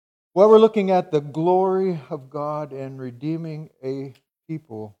Well, we're looking at the glory of God and redeeming a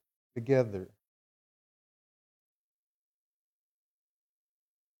people together.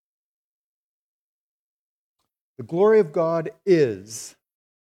 The glory of God is.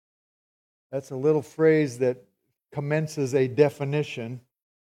 That's a little phrase that commences a definition,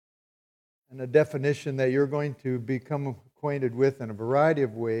 and a definition that you're going to become acquainted with in a variety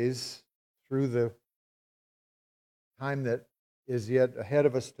of ways through the time that is yet ahead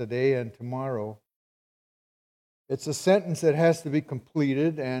of us today and tomorrow. It's a sentence that has to be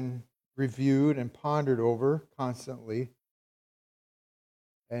completed and reviewed and pondered over constantly.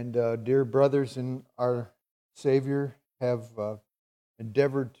 And dear brothers in our Savior have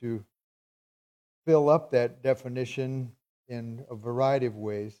endeavored to fill up that definition in a variety of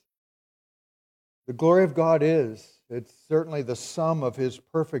ways. The glory of God it's certainly the sum of His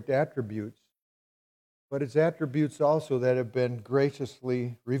perfect attributes, but His attributes also that have been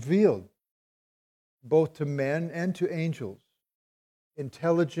graciously revealed, both to men and to angels,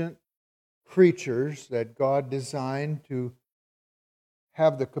 intelligent creatures that God designed to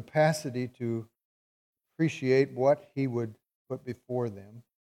have the capacity to appreciate what He would put before them.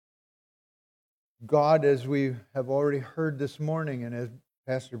 God, as we have already heard this morning, and as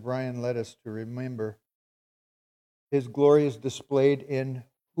Pastor Brian led us to remember, His glory is displayed in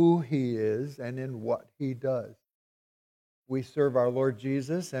who He is and in what He does. We serve our Lord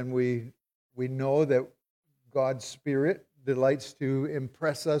Jesus, and we know that God's Spirit delights to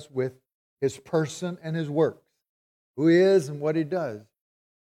impress us with His person and His works, who He is and what He does,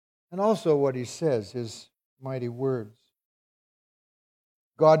 and also what He says, His mighty words.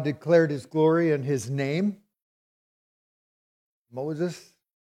 God declared His glory in His name. Moses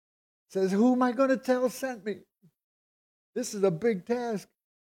says, "Who am I going to tell sent me? This is a big task.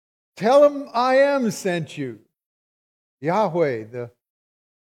 Tell him I am sent you." Yahweh,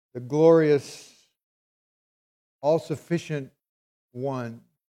 the glorious, all-sufficient one.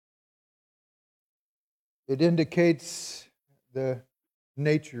 It indicates the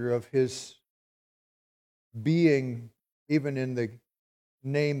nature of His being, even in the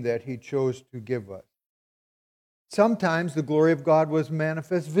name that He chose to give us. Sometimes the glory of God was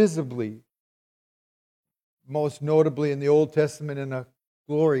manifest visibly, most notably in the Old Testament in a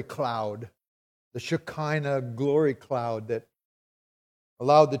glory cloud, the Shekinah glory cloud that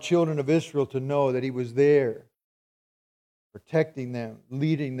allowed the children of Israel to know that He was there, protecting them,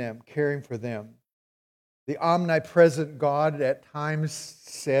 leading them, caring for them. The omnipresent God at times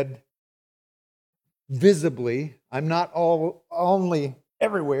said visibly, "I'm not only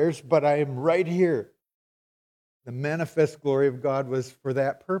everywhere, but I am right here." The manifest glory of God was for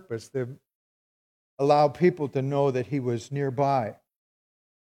that purpose, to allow people to know that He was nearby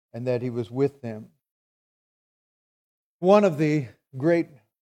and that He was with them. One of the great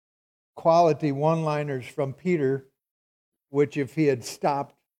quality one-liners from Peter, which if he had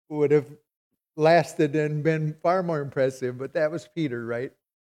stopped would have lasted and been far more impressive, but that was Peter, right?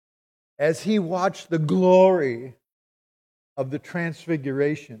 As he watched the glory of the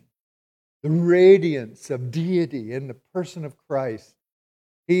transfiguration, the radiance of deity in the person of Christ,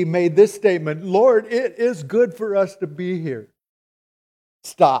 he made this statement, "Lord, it is good for us to be here."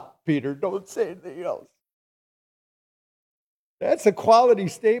 Stop, Peter. Don't say anything else. That's a quality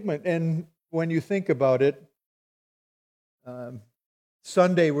statement. And when you think about it,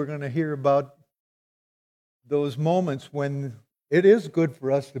 Sunday we're going to hear about those moments when it is good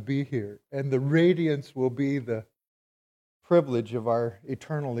for us to be here, and the radiance will be the privilege of our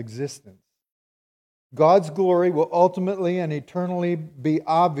eternal existence. God's glory will ultimately and eternally be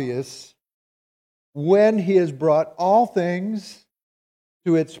obvious when He has brought all things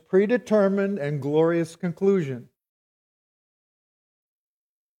to its predetermined and glorious conclusion.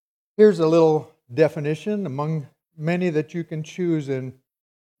 Here's a little definition among many that you can choose and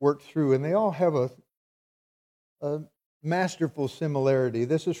work through, and they all have a masterful similarity.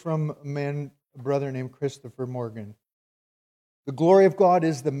 This is from a brother named Christopher Morgan. The glory of God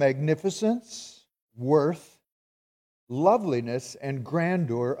is the magnificence, worth, loveliness, and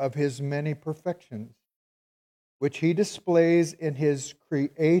grandeur of His many perfections, which He displays in His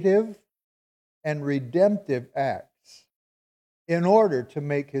creative and redemptive acts in order to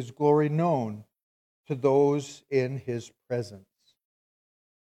make His glory known to those in His presence.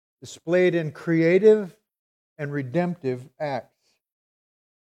 Displayed in creative and redemptive acts.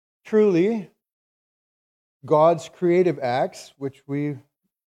 Truly, God's creative acts, which we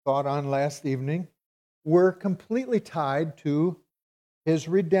thought on last evening, were completely tied to His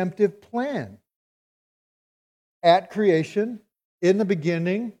redemptive plan. At creation, in the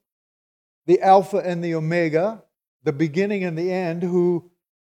beginning, the Alpha and the Omega, the beginning and the end, who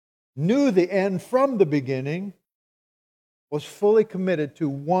knew the end from the beginning, was fully committed to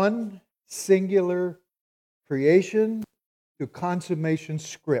one singular creation to consummation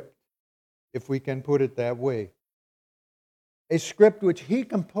script, if we can put it that way. A script which he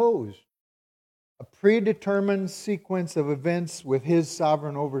composed, a predetermined sequence of events with his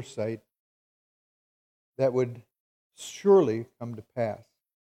sovereign oversight that would surely come to pass.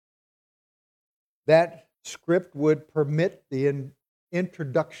 That script would permit the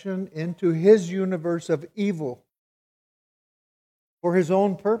introduction into his universe of evil for his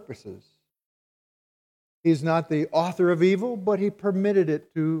own purposes. He's not the author of evil, but he permitted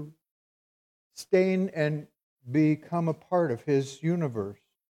it to stain and become a part of his universe.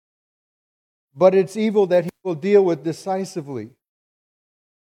 But it's evil that he will deal with decisively.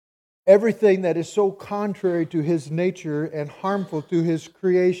 Everything that is so contrary to his nature and harmful to his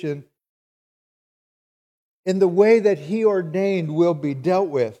creation, in the way that he ordained, will be dealt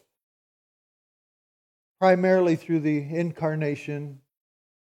with, primarily through the incarnation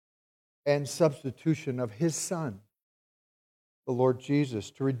and substitution of his Son, the Lord Jesus,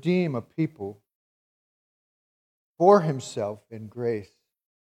 to redeem a people for himself in grace.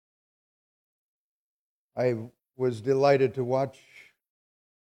 I was delighted to watch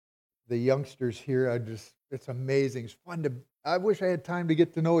the youngsters here. It's amazing. It's fun I wish I had time to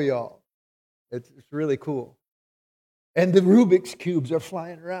get to know y'all. It's really cool. And the Rubik's Cubes are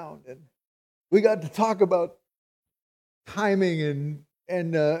flying around. And we got to talk about timing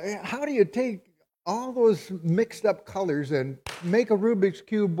and how do you take all those mixed up colors and make a Rubik's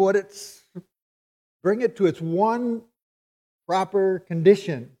Cube, bring it to its one proper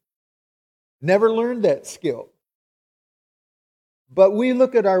condition. Never learned that skill. But we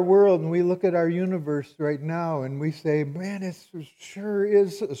look at our world and we look at our universe right now and we say, man, it sure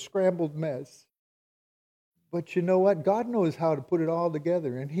is a scrambled mess. But you know what? God knows how to put it all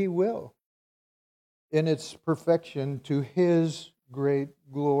together, and He will, in its perfection to His great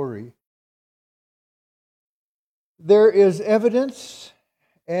glory. There is evidence,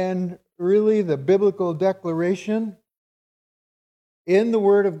 and really the biblical declaration in the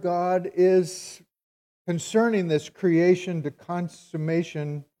Word of God is concerning this creation to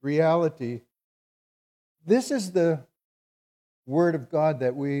consummation reality. This is the Word of God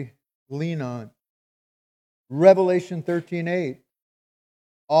that we lean on. Revelation 13:8.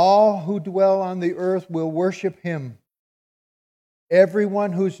 All who dwell on the earth will worship Him.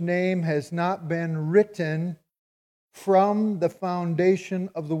 Everyone whose name has not been written from the foundation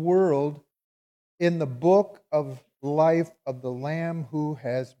of the world in the book of life of the Lamb who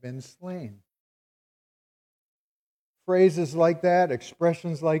has been slain. Phrases like that,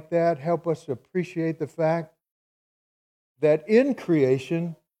 expressions like that, help us to appreciate the fact that in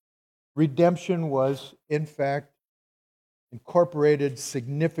creation, redemption was, in fact, incorporated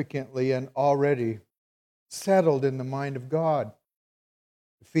significantly and already settled in the mind of God.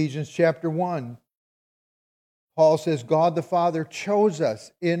 Ephesians chapter 1, Paul says, God the Father chose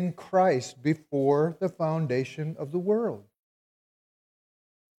us in Christ before the foundation of the world.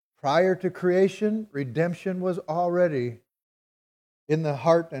 Prior to creation, redemption was already in the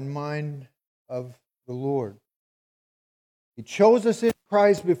heart and mind of the Lord. He chose us in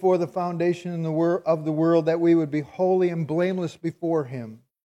Christ before the foundation of the world that we would be holy and blameless before Him.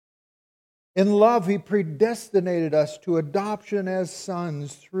 In love, He predestinated us to adoption as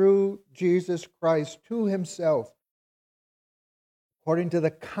sons through Jesus Christ to Himself, according to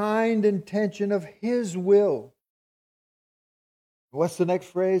the kind intention of His will. What's the next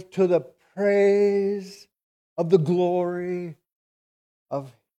phrase? To the praise of the glory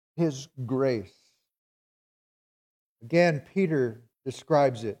of His grace. Again, Peter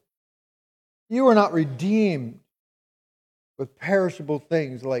describes it. You are not redeemed with perishable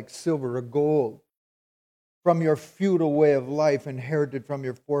things like silver or gold from your futile way of life inherited from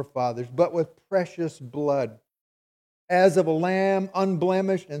your forefathers, but with precious blood, as of a lamb,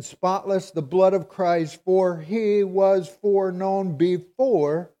 unblemished and spotless, the blood of Christ, for He was foreknown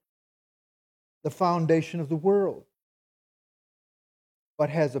before the foundation of the world, but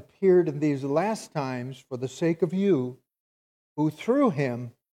has appeared in these last times for the sake of you, who through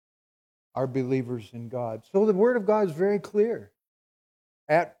Him are believers in God. So the Word of God is very clear.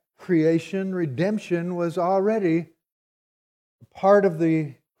 At creation, redemption was already part of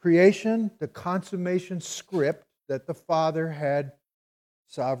the creation, the consummation script that the Father had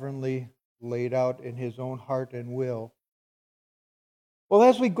sovereignly laid out in His own heart and will. Well,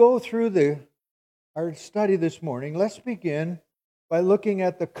 as we go through our study this morning, let's begin by looking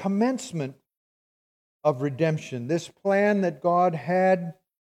at the commencement of redemption, this plan that God had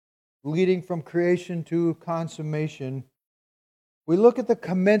leading from creation to consummation. We look at the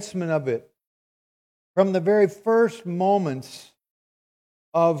commencement of it from the very first moments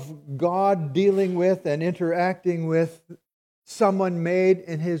of God dealing with and interacting with someone made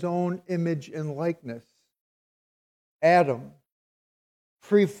in His own image and likeness. Adam,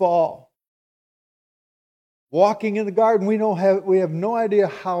 pre-fall, walking in the garden. We have no idea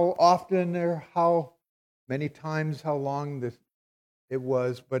how often or how many times, how long it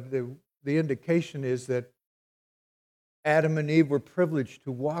was, but the indication is that Adam and Eve were privileged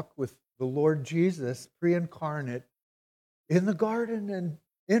to walk with the Lord Jesus, pre-incarnate, in the garden and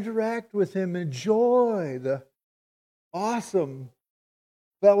interact with Him, enjoy the awesome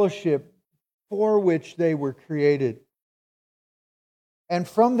fellowship for which they were created. And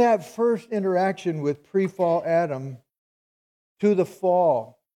from that first interaction with pre-fall Adam to the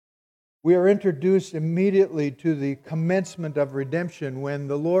fall, we are introduced immediately to the commencement of redemption when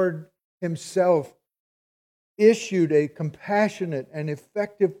the Lord Himself issued a compassionate and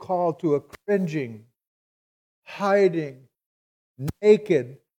effective call to a cringing, hiding,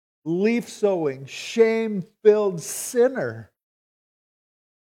 naked, leaf-sowing, shame-filled sinner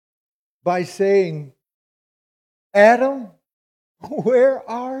by saying, Adam, where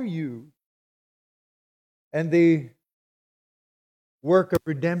are you? And the work of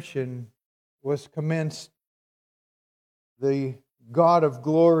redemption was commenced. The God of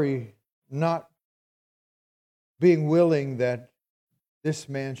glory not being willing that this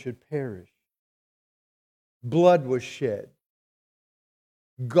man should perish. Blood was shed.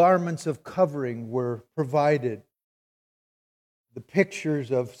 Garments of covering were provided. The pictures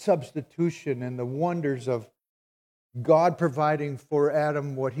of substitution and the wonders of God providing for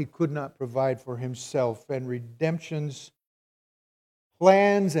Adam what He could not provide for himself. And redemption's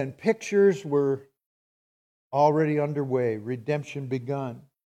plans and pictures were already underway. Redemption begun.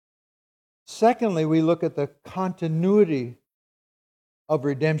 Secondly, we look at the continuity of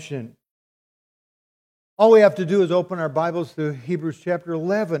redemption. All we have to do is open our Bibles to Hebrews chapter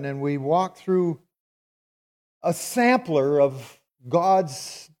 11, and we walk through a sampler of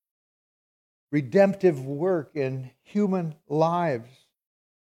God's redemptive work in human lives.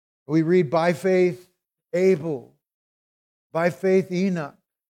 We read, by faith Abel, by faith Enoch,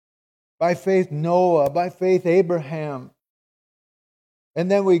 by faith Noah, by faith Abraham. And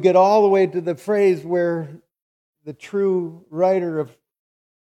then we get all the way to the phrase where the true writer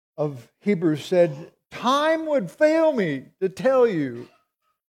of Hebrews said, time would fail me to tell you,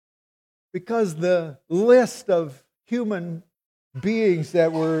 because the list of human beings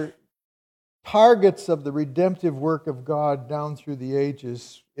that were targets of the redemptive work of God down through the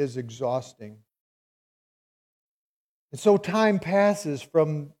ages is exhausting. And so time passes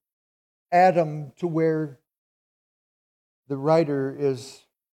from Adam to where the writer is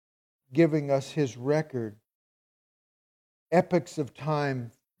giving us his record. Epochs of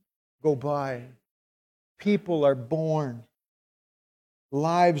time go by. People are born.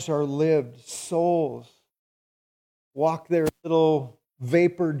 Lives are lived. Souls walk their little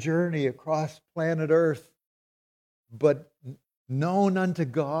vapor journey across planet Earth, but known unto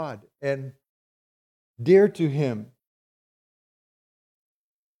God and dear to Him.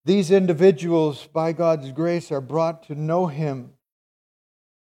 These individuals, by God's grace, are brought to know Him.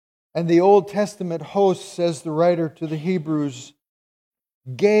 And the Old Testament host, says the writer to the Hebrews,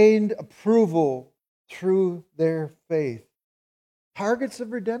 gained approval through their faith. Targets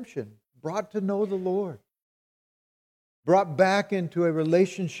of redemption, brought to know the Lord. Brought back into a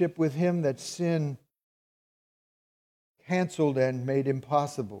relationship with Him that sin canceled and made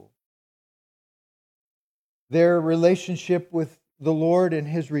impossible. Their relationship with the Lord and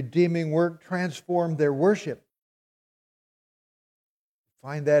His redeeming work transformed their worship.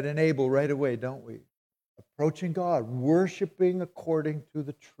 Find that in Abel right away, don't we? Approaching God, worshiping according to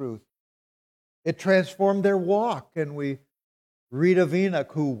the truth. It transformed their walk, and we read of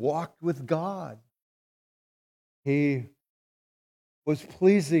Enoch who walked with God. He was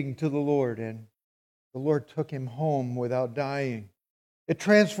pleasing to the Lord, and the Lord took him home without dying. It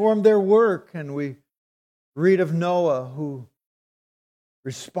transformed their work, and we read of Noah who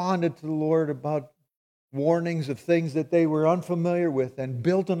responded to the Lord about warnings of things that they were unfamiliar with and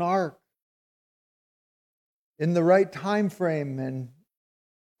built an ark in the right time frame and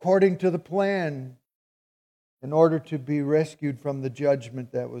according to the plan in order to be rescued from the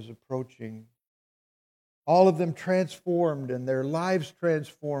judgment that was approaching. All of them transformed and their lives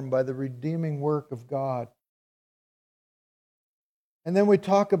transformed by the redeeming work of God. And then we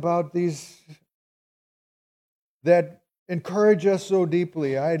talk about these that encourage us so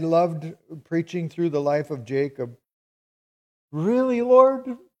deeply. I loved preaching through the life of Jacob. Really,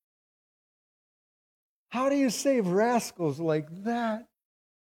 Lord? How do you save rascals like that?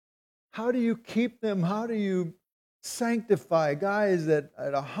 How do you keep them? How do you sanctify guys that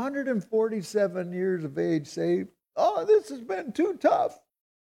at 147 years of age say, oh, this has been too tough?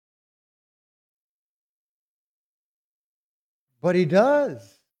 But he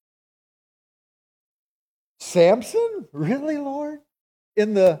does. Samson? Really, Lord?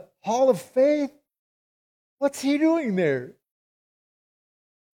 In the hall of faith? What's he doing there?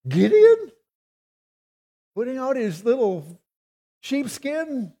 Gideon? Putting out his little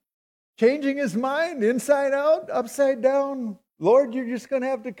sheepskin? Changing his mind inside out, upside down? Lord, you're just going to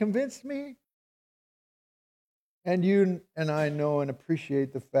have to convince me? And you and I know and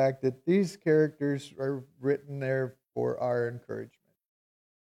appreciate the fact that these characters are written there for our encouragement.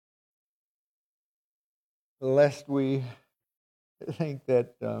 Lest we think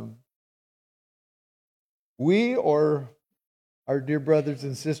that we or our dear brothers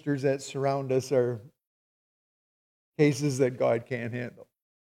and sisters that surround us are cases that God can't handle.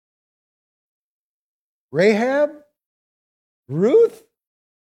 Rahab? Ruth?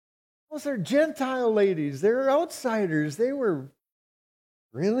 Those are Gentile ladies. They're outsiders. They were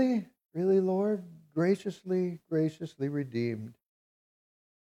really, Lord, graciously redeemed.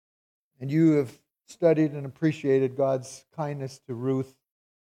 And you have studied and appreciated God's kindness to Ruth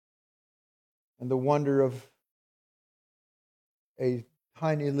and the wonder of a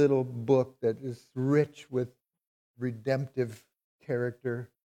tiny little book that is rich with redemptive character.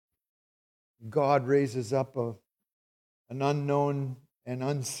 God raises up an unknown and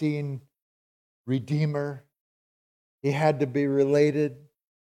unseen Redeemer. He had to be related.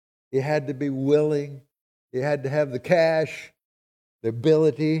 He had to be willing. He had to have the cash, the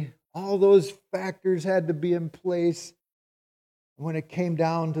ability. All those factors had to be in place. When it came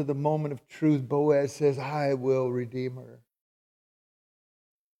down to the moment of truth, Boaz says, I will redeem her.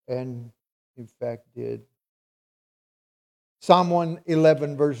 And in fact did. Psalm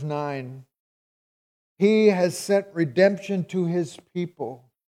 111, verse 9. He has sent redemption to his people.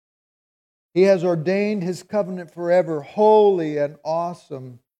 He has ordained his covenant forever. Holy and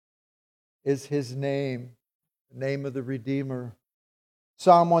awesome is his name, the name of the Redeemer.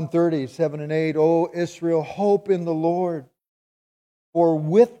 Psalm 130, 7 and 8. O Israel, hope in the Lord, for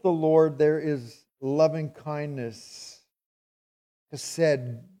with the Lord there is loving kindness.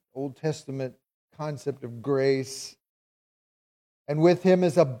 Chesed, Old Testament concept of grace. And with him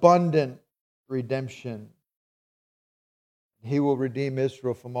is abundant redemption. He will redeem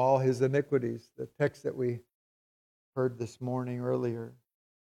Israel from all his iniquities. The text that we heard this morning earlier.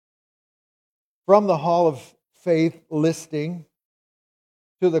 From the Hall of Faith listing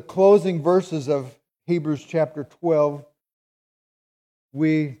to the closing verses of Hebrews chapter 12,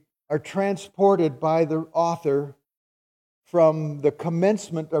 we are transported by the author from the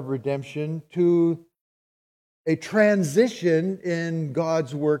commencement of redemption to a transition in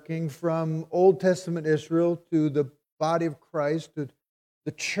God's working from Old Testament Israel to the body of Christ, to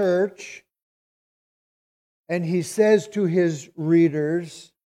the church. And he says to his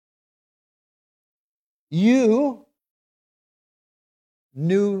readers, you,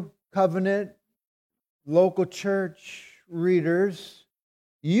 New Covenant, local church readers,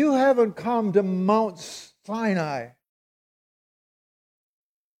 you haven't come to Mount Sinai.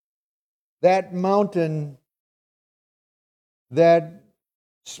 That mountain that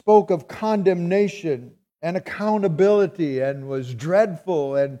spoke of condemnation and accountability and was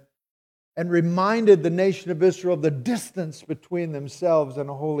dreadful and reminded the nation of Israel of the distance between themselves and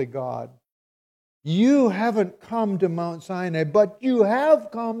a holy God. You haven't come to Mount Sinai, but you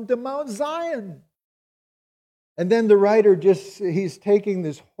have come to Mount Zion. And then the writer he's taking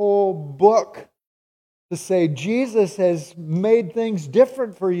this whole book to say Jesus has made things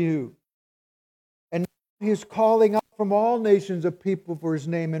different for you. And he's calling out from all nations of people for his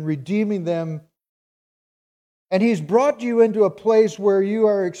name and redeeming them. And he's brought you into a place where you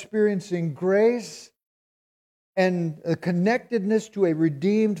are experiencing grace and a connectedness to a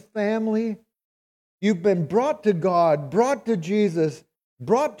redeemed family. You've been brought to God, brought to Jesus,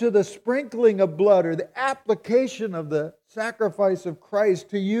 brought to the sprinkling of blood or the application of the sacrifice of Christ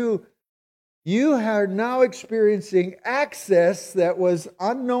to you. You are now experiencing access that was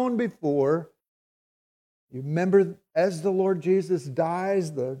unknown before. You remember, as the Lord Jesus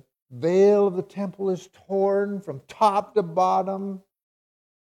dies, the veil of the temple is torn from top to bottom,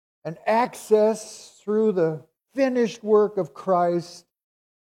 and access through the finished work of Christ.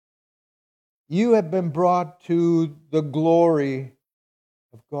 You have been brought to the glory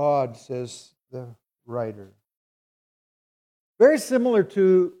of God, says the writer. Very similar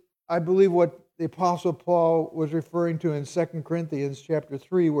to, I believe, what the Apostle Paul was referring to in 2 Corinthians chapter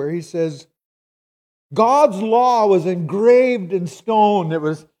 3, where he says, God's law was engraved in stone. It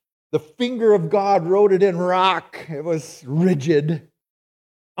was the finger of God wrote it in rock. It was rigid,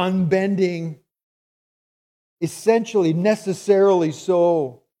 unbending, essentially, necessarily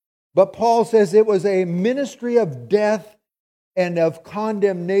so. But Paul says it was a ministry of death and of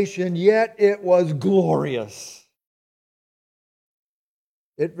condemnation, yet it was glorious.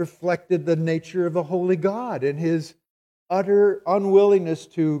 It reflected the nature of a holy God and His utter unwillingness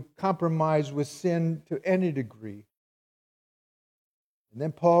to compromise with sin to any degree. And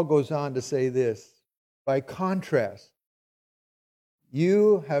then Paul goes on to say this, by contrast,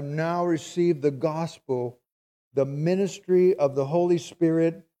 you have now received the gospel, the ministry of the Holy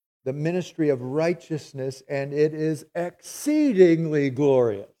Spirit, the ministry of righteousness, and it is exceedingly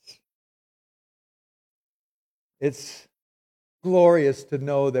glorious. It's glorious to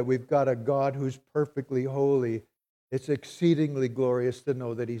know that we've got a God who's perfectly holy. It's exceedingly glorious to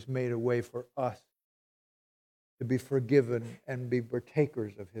know that He's made a way for us to be forgiven and be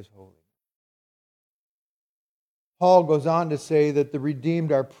partakers of His holiness. Paul goes on to say that the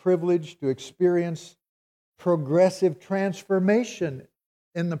redeemed are privileged to experience progressive transformation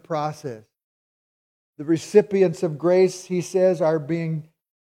in the process. The recipients of grace, he says, are being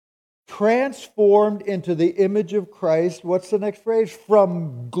transformed into the image of Christ. What's the next phrase?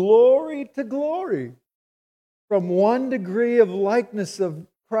 From glory to glory. From one degree of likeness of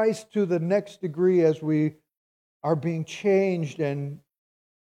Christ to the next degree as we are being changed and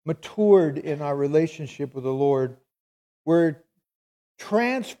matured in our relationship with the Lord. We're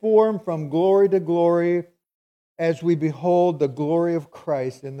transformed from glory to glory as we behold the glory of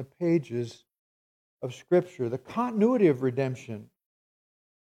Christ in the pages of Scripture. The continuity of redemption.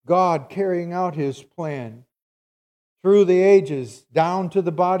 God carrying out His plan through the ages, down to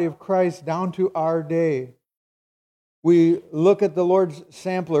the body of Christ, down to our day. We look at the Lord's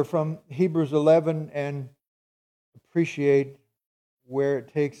sampler from Hebrews 11 and appreciate where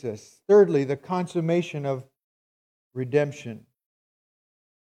it takes us. Thirdly, the consummation of redemption.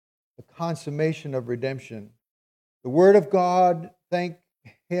 The consummation of redemption. The Word of God, thank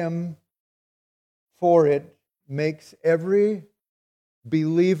Him for it, makes every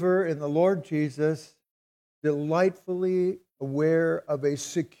believer in the Lord Jesus delightfully aware of a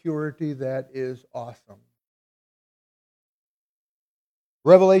security that is awesome.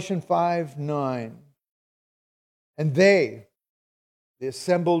 Revelation 5:9. And they, the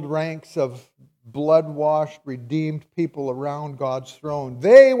assembled ranks of blood-washed, redeemed people around God's throne,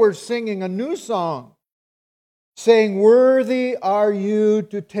 they were singing a new song, saying, "Worthy are you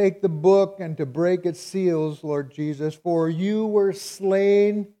to take the book and to break its seals, Lord Jesus, for you were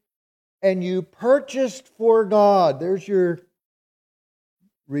slain and you purchased for God." There's your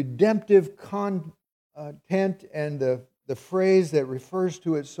redemptive content and the phrase that refers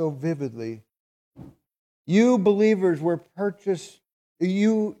to it so vividly. You believers were purchased,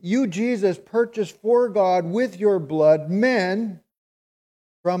 you Jesus purchased for God with your blood men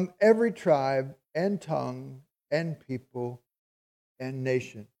from every tribe and tongue and people and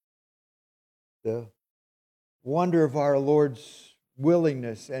nation. The wonder of our Lord's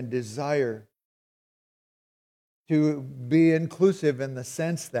willingness and desire to be inclusive in the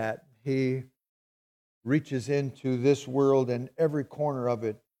sense that He reaches into this world and every corner of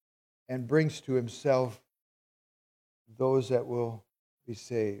it and brings to Himself those that will be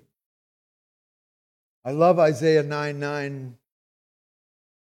saved. I love Isaiah 9:9,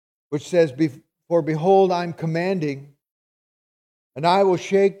 which says, "For behold, I'm commanding, and I will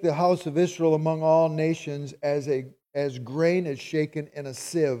shake the house of Israel among all nations as grain is shaken in a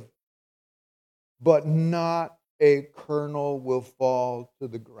sieve, but not a kernel will fall to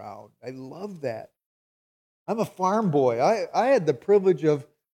the ground." I love that. I'm a farm boy. I had the privilege of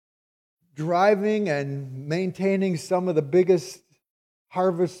driving and maintaining some of the biggest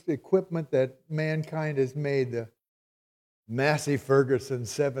harvest equipment that mankind has made, the Massey Ferguson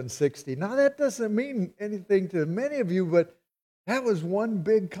 760. Now, that doesn't mean anything to many of you, but that was one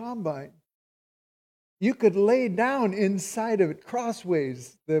big combine. You could lay down inside of it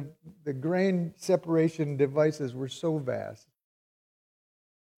crossways. The grain separation devices were so vast.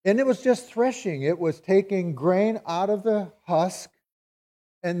 And it was just threshing. It was taking grain out of the husk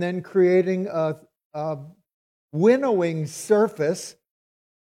and then creating a winnowing surface,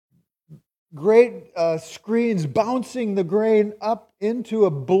 great screens bouncing the grain up into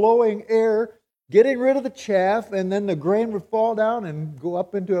a blowing air, getting rid of the chaff, and then the grain would fall down and go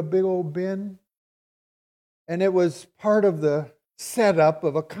up into a big old bin. And it was part of the setup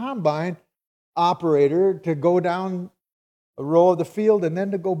of a combine operator to go down a row of the field and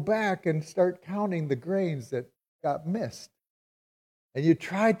then to go back and start counting the grains that got missed. And you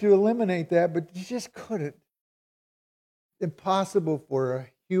tried to eliminate that, but you just couldn't. Impossible for a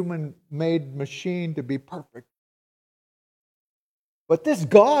human-made machine to be perfect. But this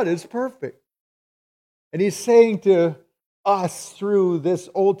God is perfect. And He's saying to us through this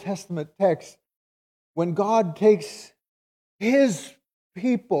Old Testament text, when God takes His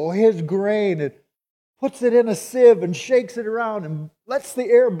people, His grain, and puts it in a sieve and shakes it around and lets the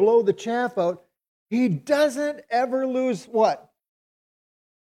air blow the chaff out, He doesn't ever lose what?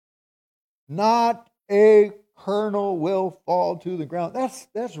 Not a kernel will fall to the ground.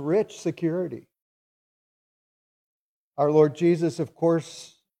 That's rich security. Our Lord Jesus, of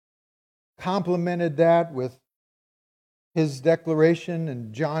course, complemented that with His declaration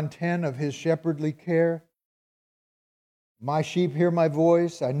in John 10 of His shepherdly care. My sheep hear my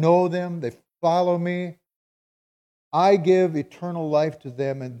voice. I know them. They follow me. I give eternal life to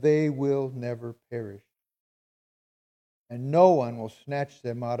them, and they will never perish. And no one will snatch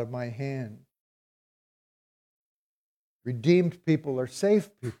them out of my hand. Redeemed people are safe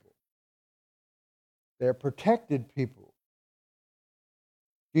people. They're protected people.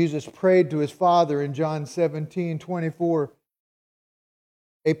 Jesus prayed to His Father in John 17:24,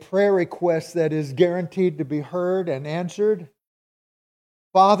 a prayer request that is guaranteed to be heard and answered.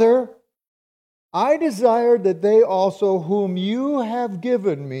 Father, I desire that they also whom you have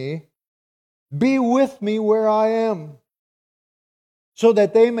given me be with me where I am, so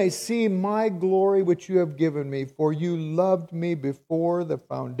that they may see my glory which you have given me, for you loved me before the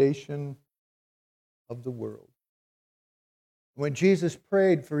foundation of the world. When Jesus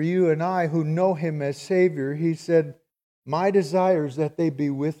prayed for you and I who know Him as Savior, He said, my desire is that they be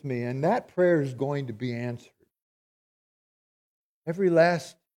with me, and that prayer is going to be answered. Every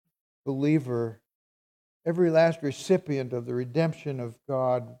last believer, every last recipient of the redemption of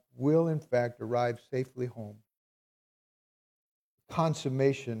God will in fact arrive safely home.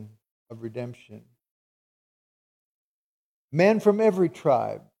 Consummation of redemption. Men from every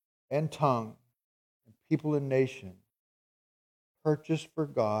tribe and tongue, and people and nation, purchased for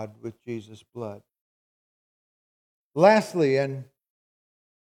God with Jesus' blood. Lastly, and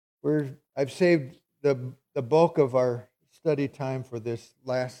I've saved the bulk of our study time for this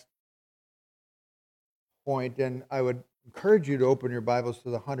last point, and I would encourage you to open your Bibles to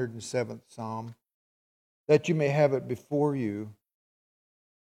the 107th Psalm, that you may have it before you.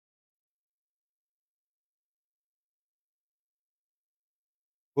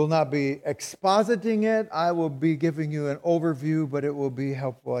 Will not be expositing it. I will be giving you an overview, but it will be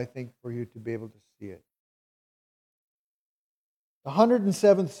helpful, I think, for you to be able to see it. The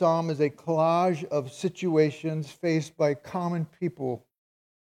 107th Psalm is a collage of situations faced by common people.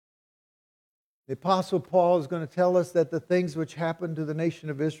 The Apostle Paul is going to tell us that the things which happened to the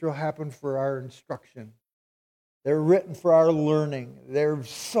nation of Israel happened for our instruction. They're written for our learning. They're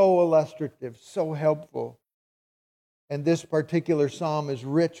so illustrative, so helpful. And this particular psalm is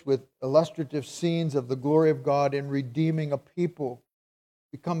rich with illustrative scenes of the glory of God in redeeming a people.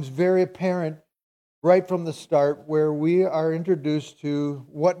 It becomes very apparent right from the start, where we are introduced to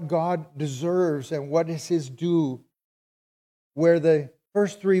what God deserves and what is His due. Where the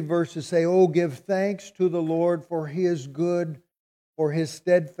first three verses say, "Oh, give thanks to the Lord, for He is good, for His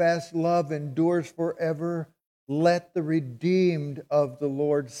steadfast love endures forever. Let the redeemed of the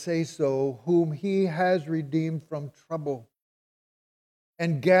Lord say so, whom He has redeemed from trouble,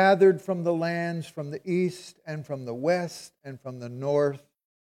 and gathered from the lands, from the east and from the west and from the north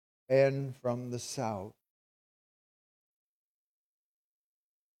and from the south."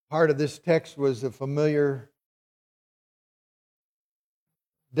 Part of this text was a familiar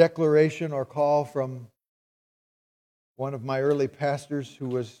declaration or call from one of my early pastors who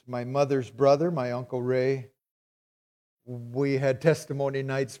was my mother's brother, my Uncle Ray. We had testimony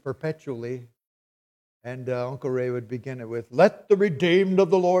nights perpetually, and Uncle Ray would begin it with, "Let the redeemed of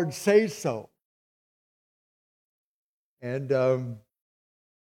the Lord say so." And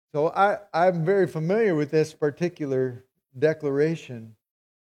so I'm very familiar with this particular declaration.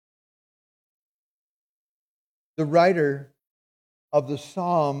 The writer of the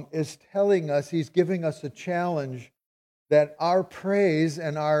psalm is telling us, he's giving us a challenge that our praise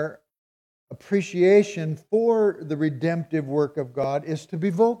and our appreciation for the redemptive work of God is to be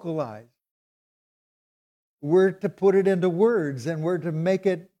vocalized. We're to put it into words, and we're to make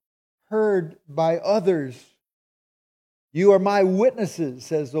it heard by others. "You are my witnesses,"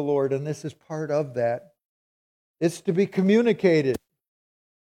 says the Lord, and this is part of that. It's to be communicated.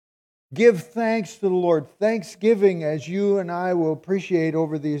 Give thanks to the Lord. Thanksgiving, as you and I will appreciate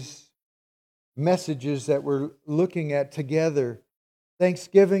over these messages that we're looking at together.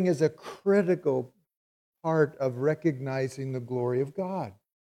 Thanksgiving is a critical part of recognizing the glory of God.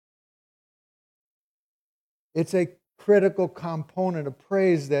 It's a critical component of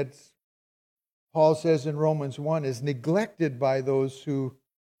praise that Paul says in Romans 1 is neglected by those who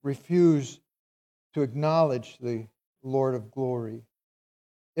refuse to acknowledge the Lord of glory.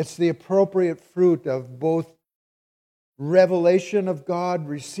 It's the appropriate fruit of both revelation of God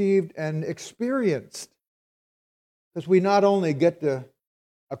received and experienced. Because we not only get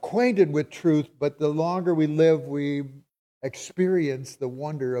acquainted with truth, but the longer we live, we experience the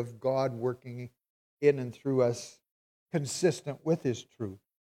wonder of God working in and through us, consistent with His truth.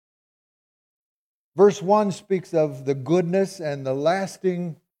 Verse 1 speaks of the goodness and the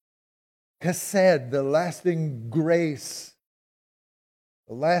lasting chesed, the lasting grace,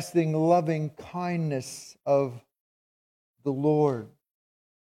 the lasting loving kindness of the Lord.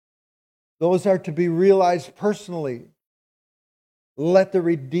 Those are to be realized personally. Let the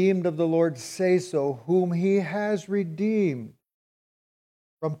redeemed of the Lord say so, whom He has redeemed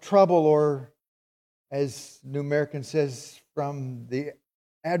from trouble, or as New American says, from the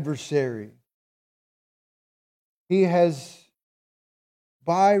adversary. He has,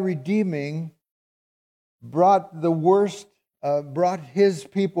 by redeeming, brought His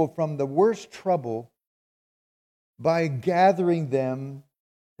people from the worst trouble by gathering them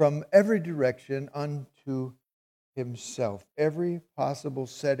from every direction unto Himself. Every possible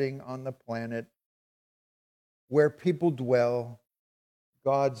setting on the planet where people dwell,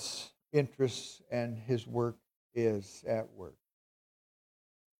 God's interests and His work is at work.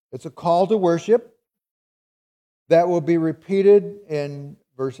 It's a call to worship that will be repeated in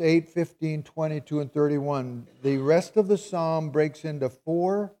verse 8, 15, 22, and 31. The rest of the psalm breaks into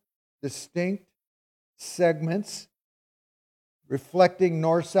 4 distinct segments, reflecting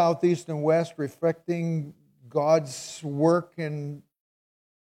north, south, east, and west, reflecting God's work in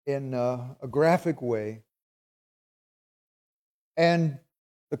a graphic way. And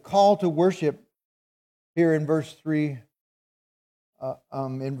the call to worship here in verse 3,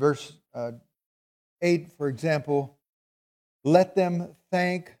 in verse 8, for example, let them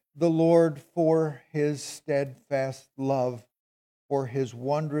thank the Lord for His steadfast love, for His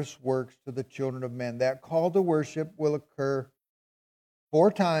wondrous works to the children of men. That call to worship will occur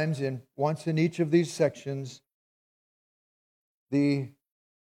 4 times, once in each of these sections. The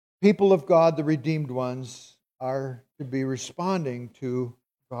people of God, the redeemed ones, are to be responding to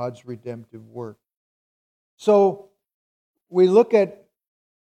God's redemptive work. So we look at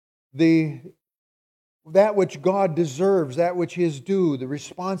that which God deserves, that which is due, the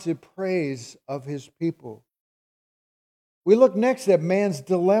responsive praise of His people. We look next at man's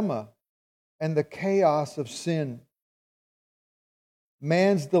dilemma and the chaos of sin.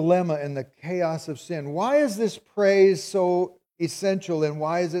 Man's dilemma and the chaos of sin. Why is this praise so essential, and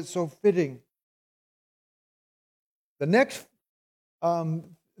why is it so fitting? The next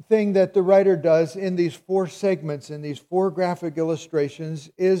thing that the writer does in these 4 segments, in these 4 graphic illustrations,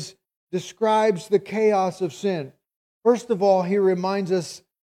 is describes the chaos of sin. First of all, he reminds us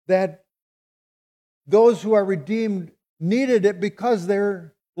that those who are redeemed needed it because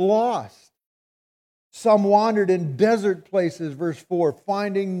they're lost. Some wandered in desert places, verse 4,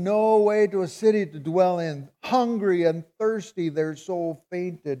 finding no way to a city to dwell in. Hungry and thirsty, their soul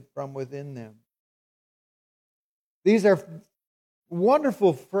fainted from within them. These are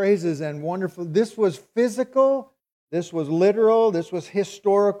wonderful phrases and wonderful. This was physical, this was literal, this was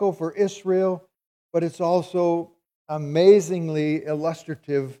historical for Israel, but it's also amazingly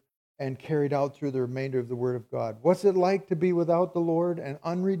illustrative and carried out through the remainder of the Word of God. What's it like to be without the Lord and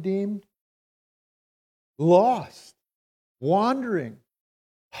unredeemed? Lost, wandering,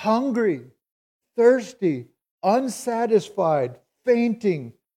 hungry, thirsty, unsatisfied,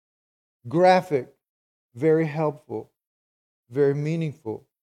 fainting. Graphic, very helpful, very meaningful.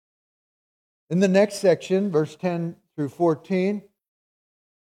 In the next section, verse 10 through 14,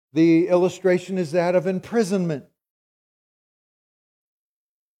 the illustration is that of imprisonment.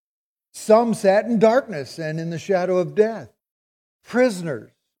 Some sat in darkness and in the shadow of death,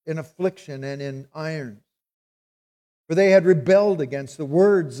 prisoners in affliction and in irons. For they had rebelled against the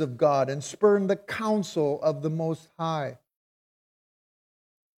words of God and spurned the counsel of the Most High.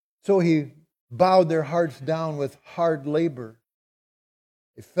 So He bowed their hearts down with hard labor.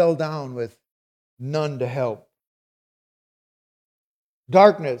 They fell down with none to help.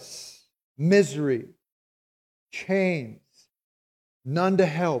 Darkness, misery, chains, none to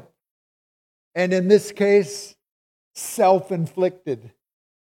help. And in this case, self-inflicted.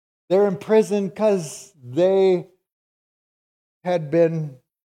 They're in prison because they had been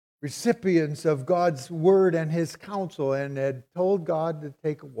recipients of God's word and His counsel and had told God to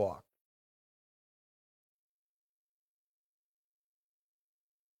take a walk.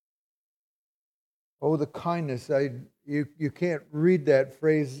 Oh, the kindness. You can't read that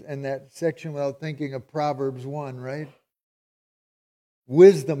phrase and that section without thinking of Proverbs 1, right?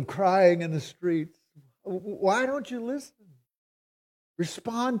 Wisdom crying in the streets. Why don't you listen?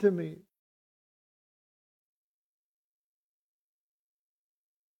 Respond to me.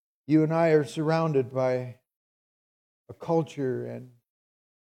 You and I are surrounded by a culture and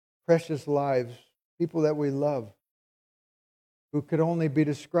precious lives, people that we love, who could only be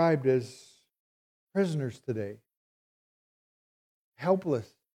described as prisoners today, helpless,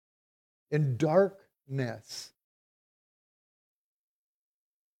 in darkness.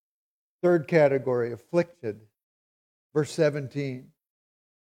 Third category, afflicted. Verse 17.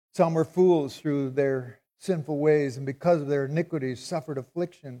 Some were fools through their sinful ways, and because of their iniquities suffered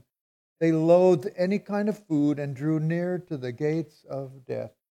affliction. They loathed any kind of food and drew near to the gates of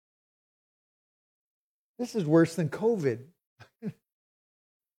death. This is worse than COVID.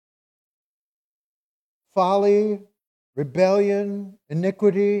 Folly, rebellion,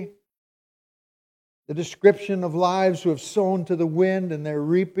 iniquity, the description of lives who have sown to the wind and they're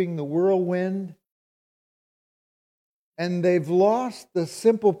reaping the whirlwind. And they've lost the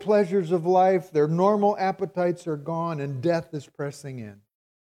simple pleasures of life. Their normal appetites are gone and death is pressing in.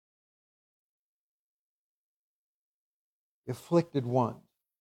 Afflicted ones.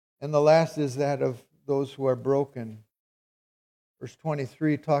 And the last is that of those who are broken. Verse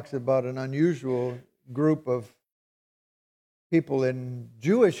 23 talks about an unusual group of people in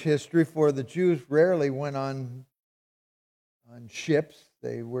Jewish history, for the Jews rarely went on ships.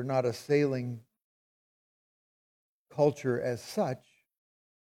 They were not a sailing culture as such.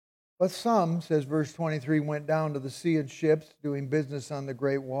 But some, says verse 23, went down to the sea in ships, doing business on the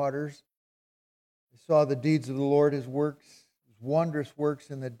great waters. They saw the deeds of the Lord, His works, His wondrous works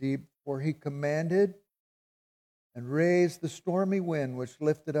in the deep, for He commanded and raised the stormy wind, which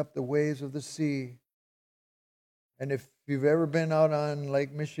lifted up the waves of the sea. And if you've ever been out on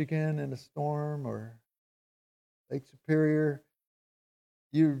Lake Michigan in a storm or Lake Superior,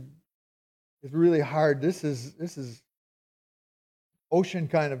 it's really hard. This is ocean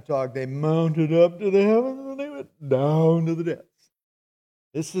kind of talk. They mounted up to the heavens and they went down to the depths.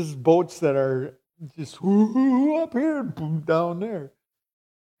 This is boats that are just up here and boom, down there.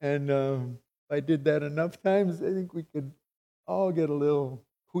 And if I did that enough times, I think we could all get a little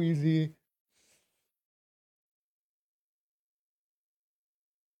queasy.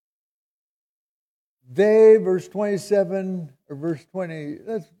 They, verse 27, or verse 20,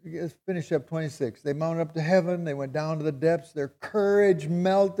 let's finish up 26. They mounted up to heaven, they went down to the depths, their courage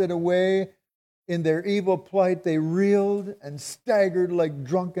melted away. In their evil plight, they reeled and staggered like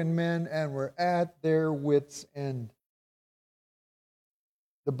drunken men and were at their wits' end.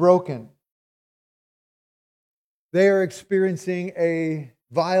 The broken. They are experiencing a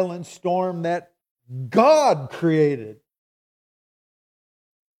violent storm that God created.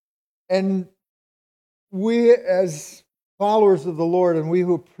 And we, as followers of the Lord, and we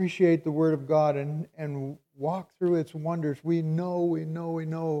who appreciate the Word of God and walk through its wonders, we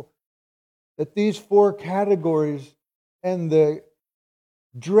know that these four categories and the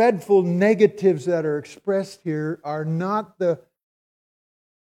dreadful negatives that are expressed here are not the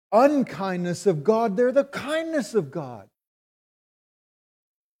unkindness of God, they're the kindness of God.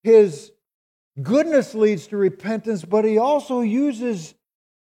 His goodness leads to repentance, but He also uses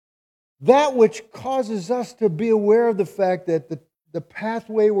that which causes us to be aware of the fact that the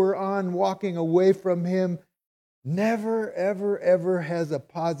pathway we're on, walking away from Him, never, ever, ever has a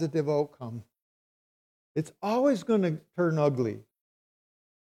positive outcome. It's always going to turn ugly.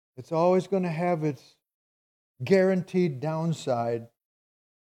 It's always going to have its guaranteed downside,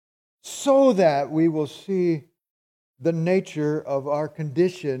 so that we will see the nature of our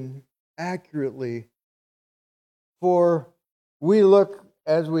condition accurately. For we look,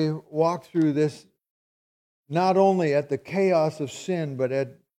 as we walk through this, not only at the chaos of sin, but at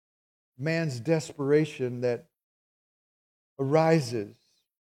man's desperation that arises.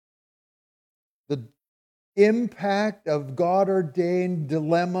 The impact of God-ordained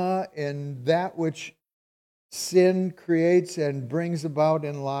dilemma in that which sin creates and brings about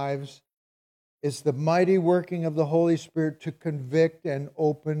in lives is the mighty working of the Holy Spirit to convict and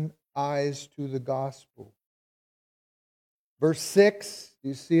open eyes to the gospel. Verse 6, do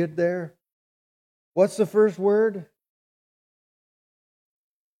you see it there? What's the first word?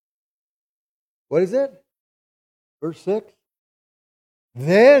 What is it? Verse 6.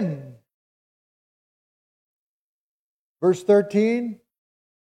 Then. Verse 13.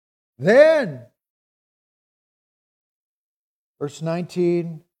 Then. Verse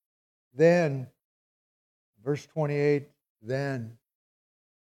 19. Then. Verse 28. Then.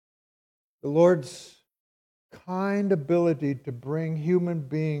 The Lord's kind ability to bring human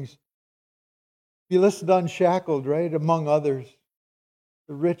beings, be listed unshackled, right, among others.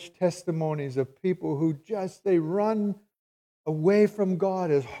 The rich testimonies of people who they run away from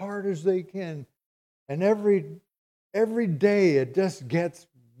God as hard as they can. And every day it just gets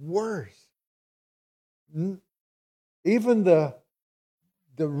worse. Even the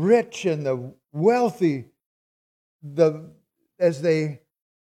rich and the wealthy, as they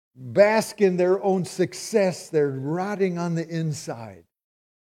bask in their own success, they're rotting on the inside.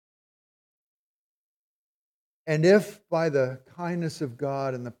 And if by the kindness of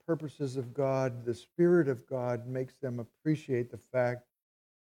God and the purposes of God, the Spirit of God makes them appreciate the fact,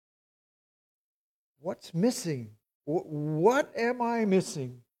 what's missing? What am I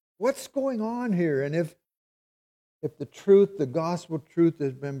missing? What's going on here? And if the truth, the gospel truth,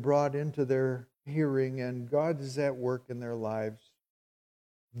 has been brought into their hearing and God is at work in their lives,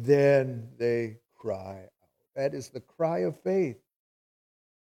 then they cry out. That is the cry of faith.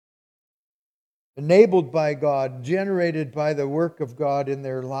 Enabled by God, generated by the work of God in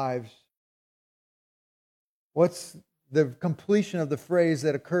their lives. What's the completion of the phrase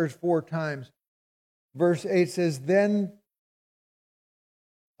that occurs 4 times? Verse 8 says, then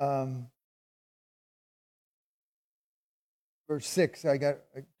verse 6, I got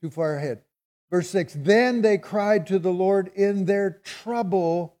too far ahead. Verse 6, then they cried to the Lord in their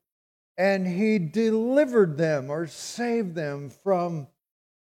trouble, and He delivered them or saved them from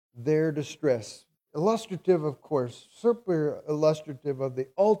their distress. Illustrative, of course, super illustrative of the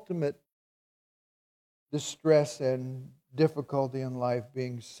ultimate distress and difficulty in life,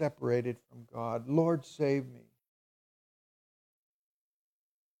 being separated from God. Lord, save me.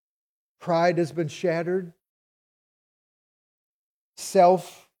 Pride has been shattered.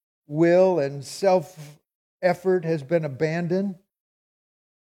 Self-will and self-effort has been abandoned.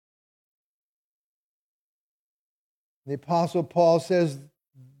 The Apostle Paul says,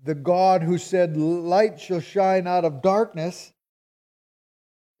 the God who said, light shall shine out of darkness,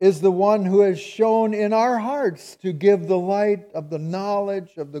 is the one who has shown in our hearts to give the light of the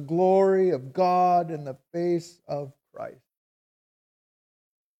knowledge of the glory of God in the face of Christ.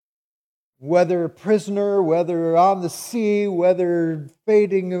 Whether a prisoner, whether on the sea, whether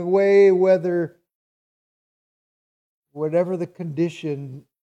fading away, whatever the condition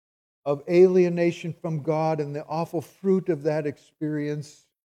of alienation from God and the awful fruit of that experience,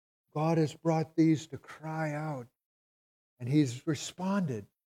 God has brought these to cry out. And He's responded.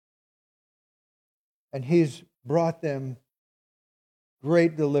 And He's brought them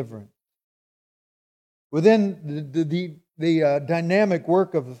great deliverance. Within the dynamic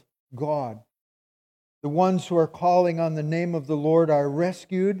work of God, the ones who are calling on the name of the Lord are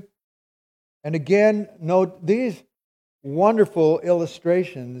rescued. And again, note these wonderful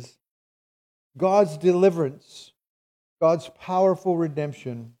illustrations. God's deliverance, God's powerful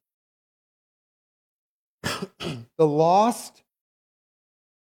redemption. The lost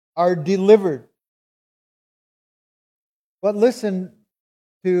are delivered. But listen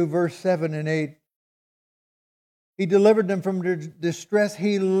to verse 7 and 8. He delivered them from their distress.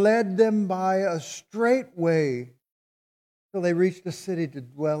 He led them by a straight way till they reached a city to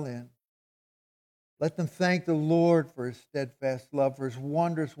dwell in. Let them thank the Lord for His steadfast love, for His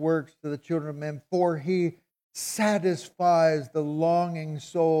wondrous works to the children of men, for He satisfies the longing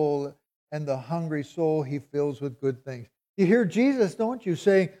soul, and the hungry soul He fills with good things. You hear Jesus, don't you,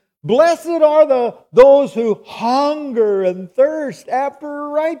 saying, blessed are those who hunger and thirst after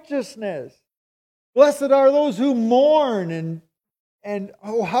righteousness. Blessed are those who mourn. And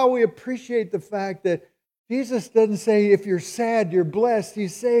oh, how we appreciate the fact that Jesus doesn't say if you're sad, you're blessed.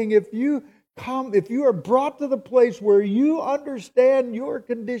 He's saying if you are brought to the place where you understand your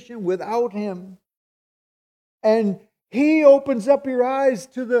condition without Him, and He opens up your eyes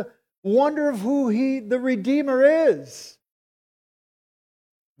to the wonder of who the Redeemer is.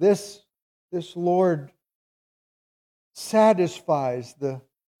 This Lord satisfies the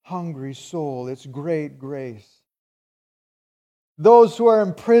hungry soul. It's great grace. Those who are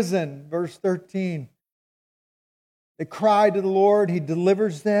in prison, verse 13, they cry to the Lord. He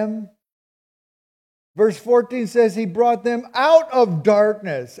delivers them. Verse 14 says He brought them out of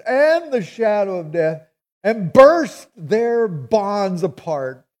darkness and the shadow of death and burst their bonds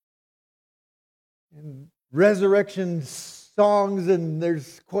apart. In resurrection songs, and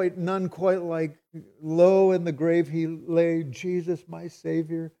there's none quite like low in the grave He lay, Jesus my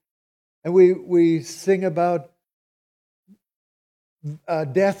Savior. And we sing about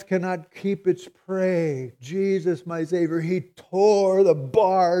death cannot keep its prey. Jesus my Savior, He tore the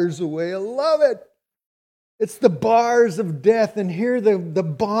bars away. I love it. It's the bars of death, and here the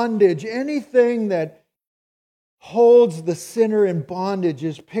bondage. Anything that holds the sinner in bondage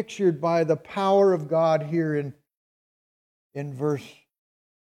is pictured by the power of God here in verse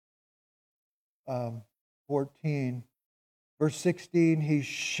 14. Verse 16, He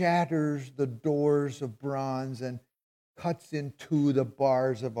shatters the doors of bronze and cuts in two the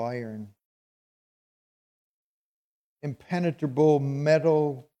bars of iron. Impenetrable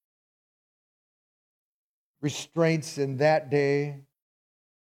metal restraints in that day,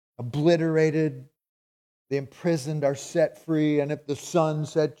 obliterated. The imprisoned are set free, and if the Son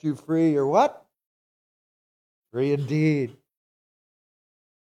sets you free, you're what? Free indeed.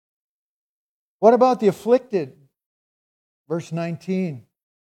 What about the afflicted? Verse 19.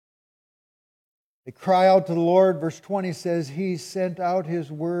 They cry out to the Lord. Verse 20 says, He sent out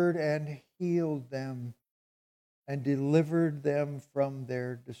His word and healed them and delivered them from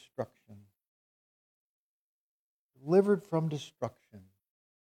their destruction. Delivered from destruction.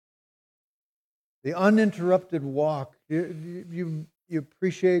 The uninterrupted walk. You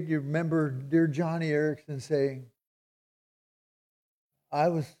appreciate, you remember dear Johnny Erickson saying, I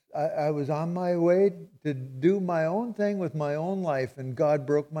was on my way to do my own thing with my own life, and God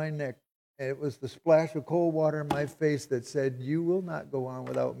broke my neck. And it was the splash of cold water in my face that said, you will not go on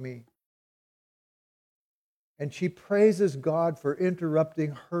without me. And she praises God for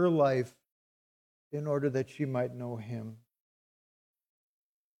interrupting her life in order that she might know Him.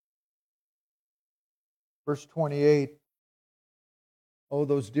 Verse 28, oh,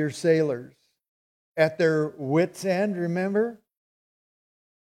 those dear sailors, at their wits' end, remember?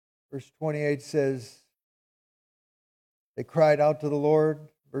 Verse 28 says, they cried out to the Lord.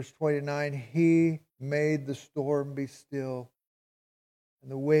 Verse 29, He made the storm be still,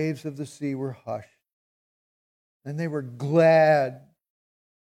 and the waves of the sea were hushed. And they were glad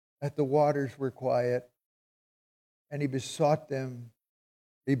that the waters were quiet, and He besought them,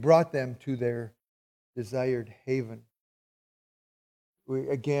 He brought them to their desired haven.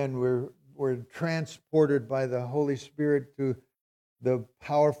 We're transported by the Holy Spirit to the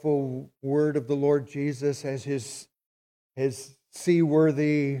powerful word of the Lord Jesus as His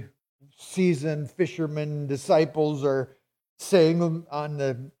seaworthy, seasoned fishermen disciples are saying in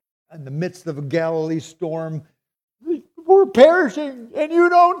the midst of a Galilee storm, we're perishing and you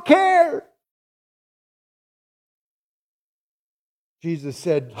don't care. Jesus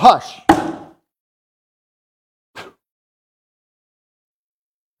said, hush. The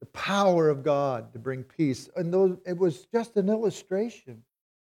power of God to bring peace. And it was just an illustration,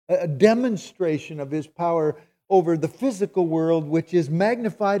 a demonstration of His power over the physical world, which is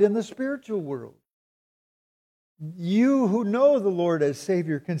magnified in the spiritual world. You who know the Lord as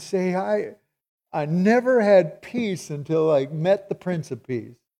Savior can say, I never had peace until I met the Prince of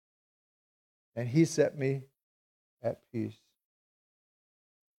Peace. And He set me at peace.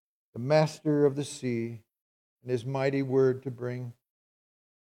 The Master of the sea and His mighty word to bring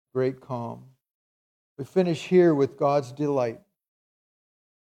great calm. We finish here with God's delight.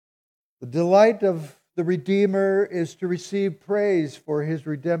 The delight of the Redeemer is to receive praise for His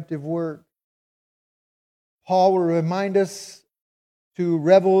redemptive work. Paul will remind us to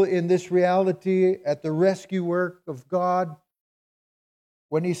revel in this reality at the rescue work of God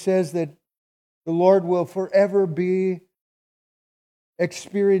when he says that the Lord will forever be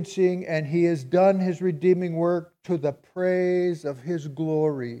experiencing, and He has done His redeeming work to the praise of His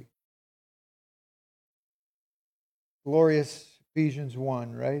glory. Glorious Ephesians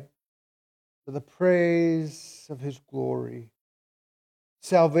 1, right? To the praise of His glory.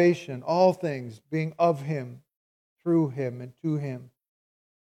 Salvation, all things being of Him, through Him, and to Him.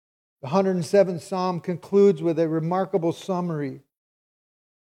 The 107th Psalm concludes with a remarkable summary.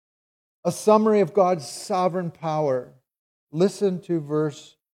 A summary of God's sovereign power. Listen to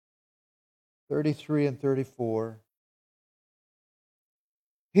verse 33 and 34.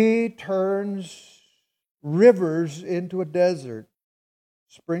 He turns rivers into a desert,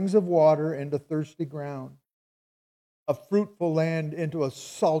 springs of water into thirsty ground, a fruitful land into a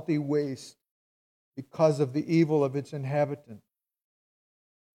salty waste because of the evil of its inhabitants.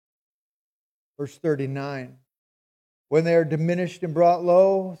 Verse 39. When they are diminished and brought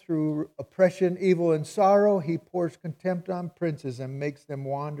low through oppression, evil, and sorrow, He pours contempt on princes and makes them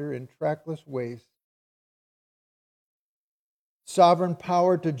wander in trackless waste. Sovereign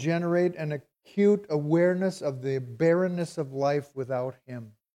power to generate an acute awareness of the barrenness of life without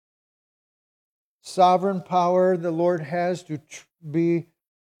Him. Sovereign power the Lord has to be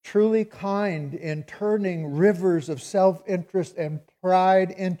truly kind in turning rivers of self-interest and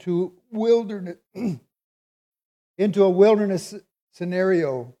pride into wilderness. Into a wilderness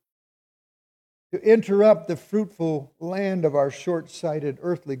scenario to interrupt the fruitful land of our short-sighted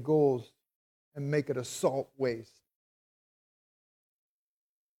earthly goals and make it a salt waste.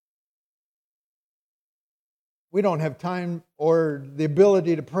 We don't have time or the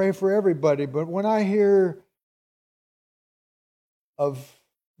ability to pray for everybody, but when I hear of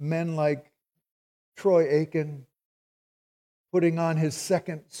men like Troy Aiken putting on his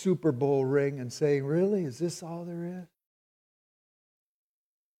second Super Bowl ring and saying, "Really, is this all there is?"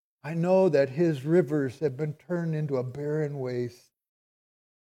 I know that his rivers have been turned into a barren waste.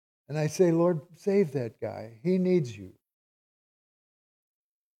 And I say, Lord, save that guy. He needs you.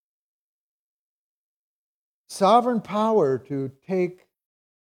 Sovereign power to take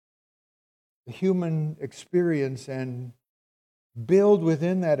the human experience and build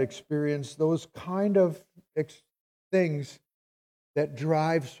within that experience those kind of things that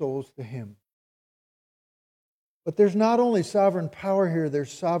drive souls to Him. But there's not only sovereign power here,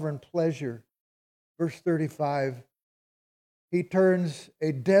 there's sovereign pleasure. Verse 35, He turns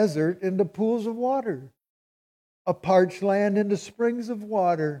a desert into pools of water, a parched land into springs of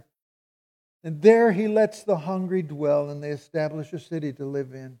water. And there He lets the hungry dwell, and they establish a city to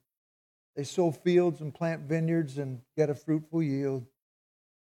live in. They sow fields and plant vineyards and get a fruitful yield.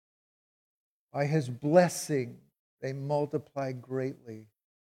 By His blessing, they multiply greatly.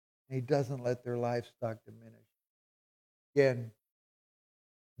 He doesn't let their livestock diminish. Again,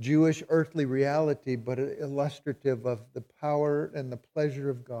 Jewish earthly reality, but illustrative of the power and the pleasure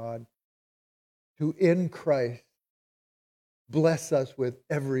of God to, in Christ, bless us with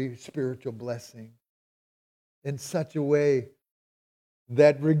every spiritual blessing in such a way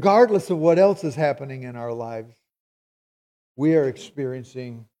that regardless of what else is happening in our lives, we are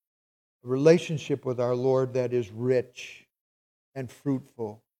experiencing a relationship with our Lord that is rich and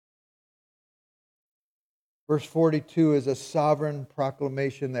fruitful. Verse 42 is a sovereign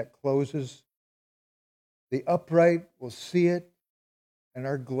proclamation that closes. The upright will see it and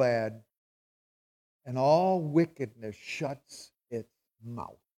are glad, and all wickedness shuts its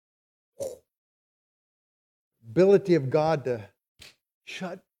mouth. Ability of God to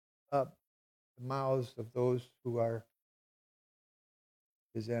shut up the mouths of those who are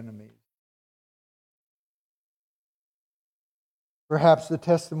His enemies. Perhaps the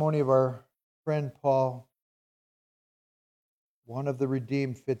testimony of our friend Paul, one of the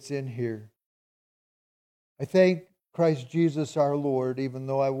redeemed, fits in here. I thank Christ Jesus our Lord, even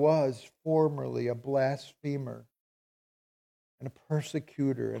though I was formerly a blasphemer and a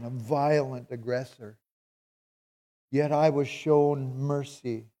persecutor and a violent aggressor, yet I was shown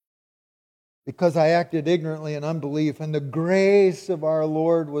mercy because I acted ignorantly in unbelief, and the grace of our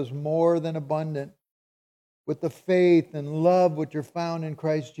Lord was more than abundant with the faith and love which are found in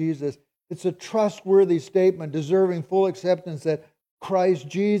Christ Jesus. It's a trustworthy statement, deserving full acceptance, that Christ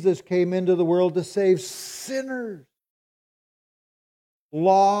Jesus came into the world to save sinners,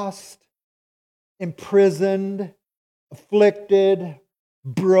 lost, imprisoned, afflicted,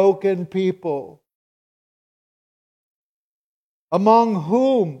 broken people, among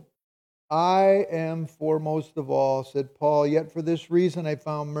whom I am foremost of all, said Paul. Yet for this reason I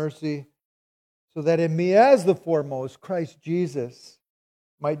found mercy, so that in me as the foremost, Christ Jesus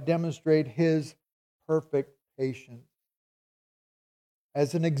might demonstrate His perfect patience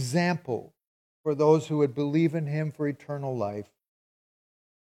as an example for those who would believe in Him for eternal life.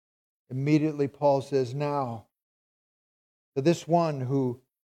 Immediately Paul says, now, to this one who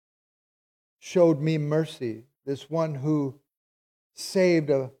showed me mercy, this one who saved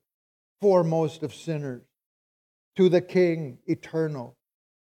a foremost of sinners, to the King eternal,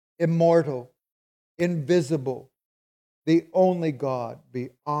 immortal, invisible, the only God, be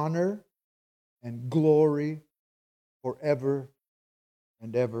honor and glory forever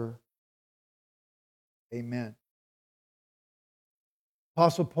and ever. Amen.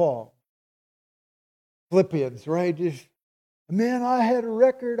 Apostle Paul, Philippians, right? Man, I had a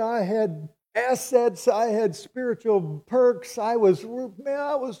record, I had assets, I had spiritual perks,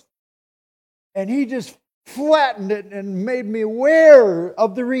 and he just flattened it and made me aware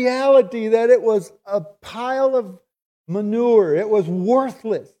of the reality that it was a pile of manure. It was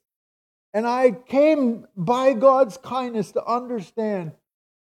worthless. And I came by God's kindness to understand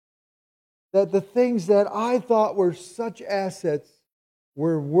that the things that I thought were such assets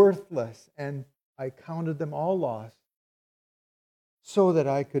were worthless, and I counted them all lost so that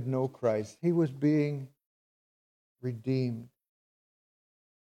I could know Christ. He was being redeemed.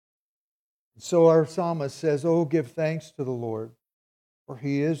 So our psalmist says, oh, give thanks to the Lord, for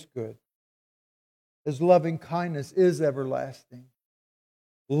He is good. His loving kindness is everlasting.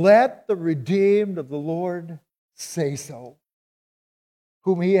 Let the redeemed of the Lord say so.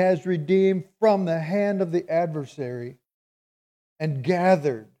 whom he has redeemed from the hand of the adversary and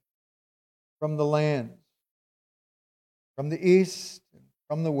gathered from the lands, from the east, and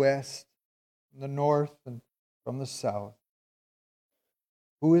from the west, from the north, and from the south.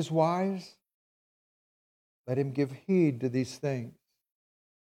 Who is wise? Let him give heed to these things,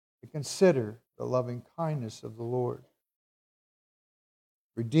 to consider the loving kindness of the Lord.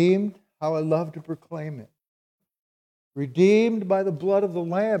 Redeemed, how I love to proclaim it. Redeemed by the blood of the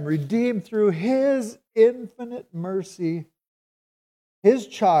Lamb, redeemed through His infinite mercy, His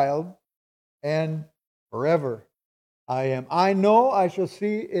child, and forever I am. I know I shall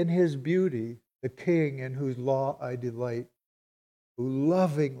see in His beauty the King in whose law I delight, who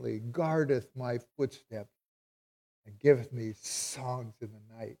lovingly guardeth my footsteps and giveth me songs in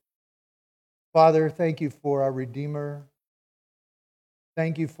the night. Father, thank you for our Redeemer.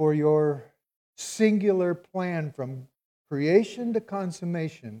 Thank you for your singular plan from creation to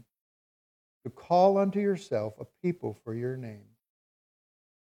consummation to call unto yourself a people for your name.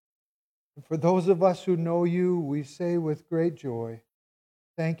 And for those of us who know you, we say with great joy,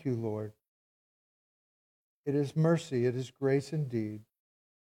 thank you, Lord. It is mercy, it is grace indeed.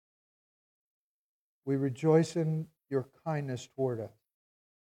 We rejoice in your kindness toward us.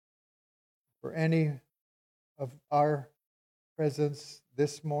 For any of our presence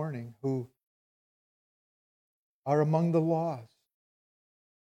this morning who are among the lost,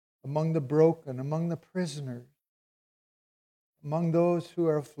 among the broken, among the prisoners, among those who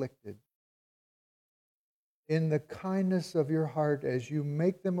are afflicted, in the kindness of your heart as you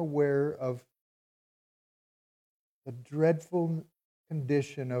make them aware of the dreadful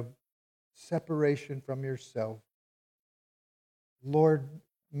condition of separation from yourself, Lord,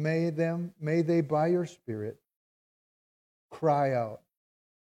 may they by your Spirit cry out,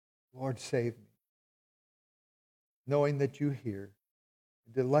 Lord, save me, knowing that you hear.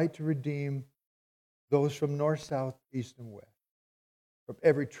 Delight to redeem those from north, south, east, and west, from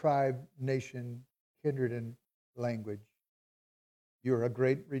every tribe, nation, kindred, and language. You're a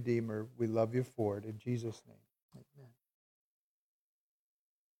great Redeemer. We love you for it. In Jesus' name,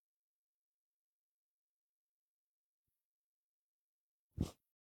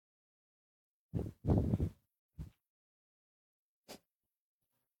 amen.